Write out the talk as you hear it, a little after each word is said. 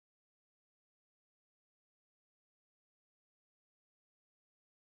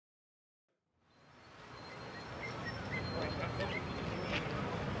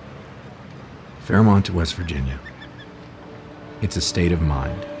Fairmont, West Virginia. It's a state of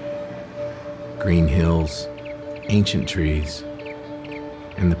mind. Green hills, ancient trees,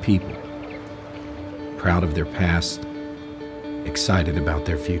 and the people, proud of their past, excited about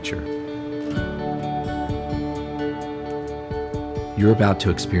their future. You're about to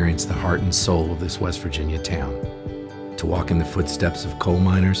experience the heart and soul of this West Virginia town, to walk in the footsteps of coal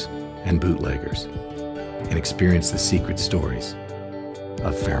miners and bootleggers, and experience the secret stories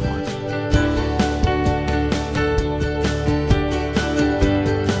of Fairmont.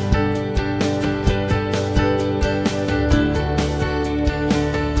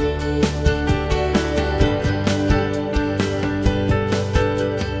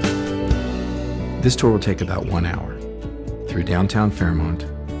 This tour will take about 1 hour through downtown Fairmont,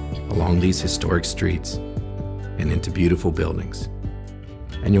 along these historic streets, and into beautiful buildings.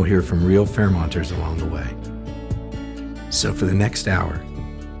 And you'll hear from real Fairmonters along the way. So for the next hour,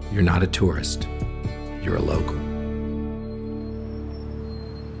 you're not a tourist, you're a local.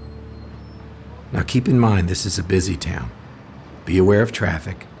 Now keep in mind this is a busy town. Be aware of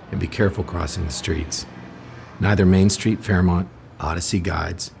traffic and be careful crossing the streets. Neither Main Street Fairmont, Odyssey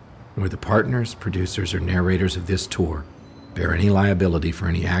Guides, nor the partners, producers, or narrators of this tour bear any liability for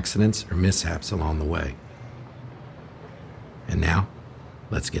any accidents or mishaps along the way. And now,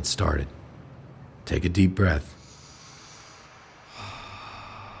 let's get started. Take a deep breath.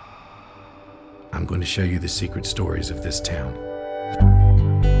 I'm going to show you the secret stories of this town.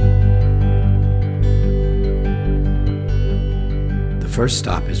 The first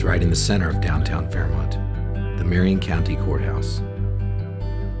stop is right in the center of downtown Fairmont, the Marion County Courthouse.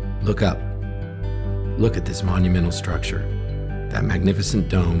 Look up. Look at this monumental structure, that magnificent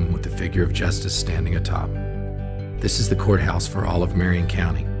dome with the figure of justice standing atop. This is the courthouse for all of Marion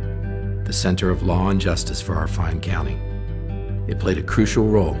County, the center of law and justice for our fine county. It played a crucial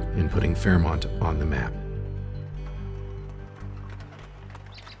role in putting Fairmont on the map.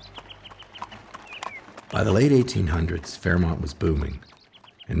 By the late 1800s, Fairmont was booming,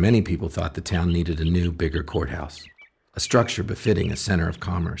 and many people thought the town needed a new, bigger courthouse, a structure befitting a center of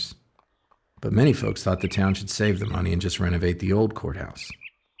commerce. But many folks thought the town should save the money and just renovate the old courthouse.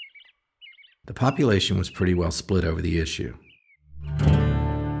 The population was pretty well split over the issue.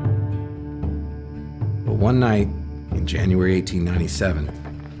 But one night, in January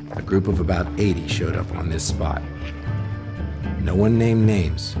 1897, a group of about 80 showed up on this spot. No one named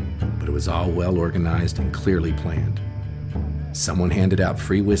names, but it was all well organized and clearly planned. Someone handed out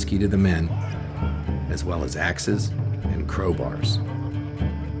free whiskey to the men, as well as axes and crowbars.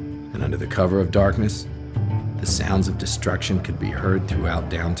 And under the cover of darkness, the sounds of destruction could be heard throughout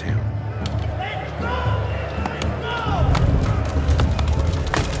downtown.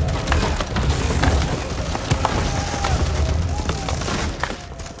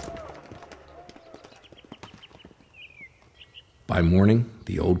 By morning,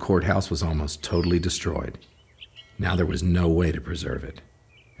 the old courthouse was almost totally destroyed. Now there was no way to preserve it,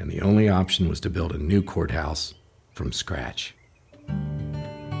 and the only option was to build a new courthouse from scratch.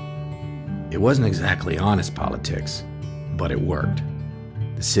 It wasn't exactly honest politics, but it worked.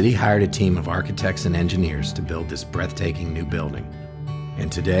 The city hired a team of architects and engineers to build this breathtaking new building.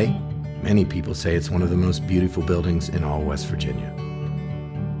 And today, many people say it's one of the most beautiful buildings in all West Virginia.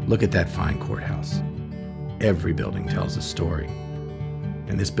 Look at that fine courthouse. Every building tells a story.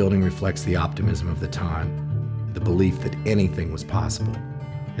 And this building reflects the optimism of the time, the belief that anything was possible,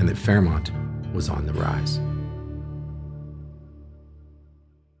 and that Fairmont was on the rise.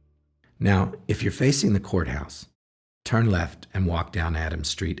 Now, if you're facing the courthouse, turn left and walk down Adams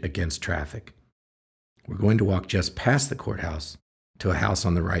Street against traffic. We're going to walk just past the courthouse to a house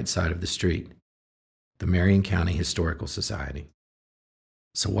on the right side of the street, the Marion County Historical Society.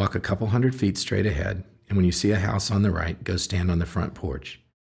 So walk a couple hundred feet straight ahead, and when you see a house on the right, go stand on the front porch.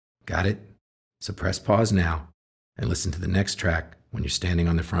 Got it? So press pause now and listen to the next track when you're standing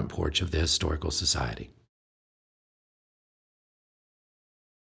on the front porch of the Historical Society.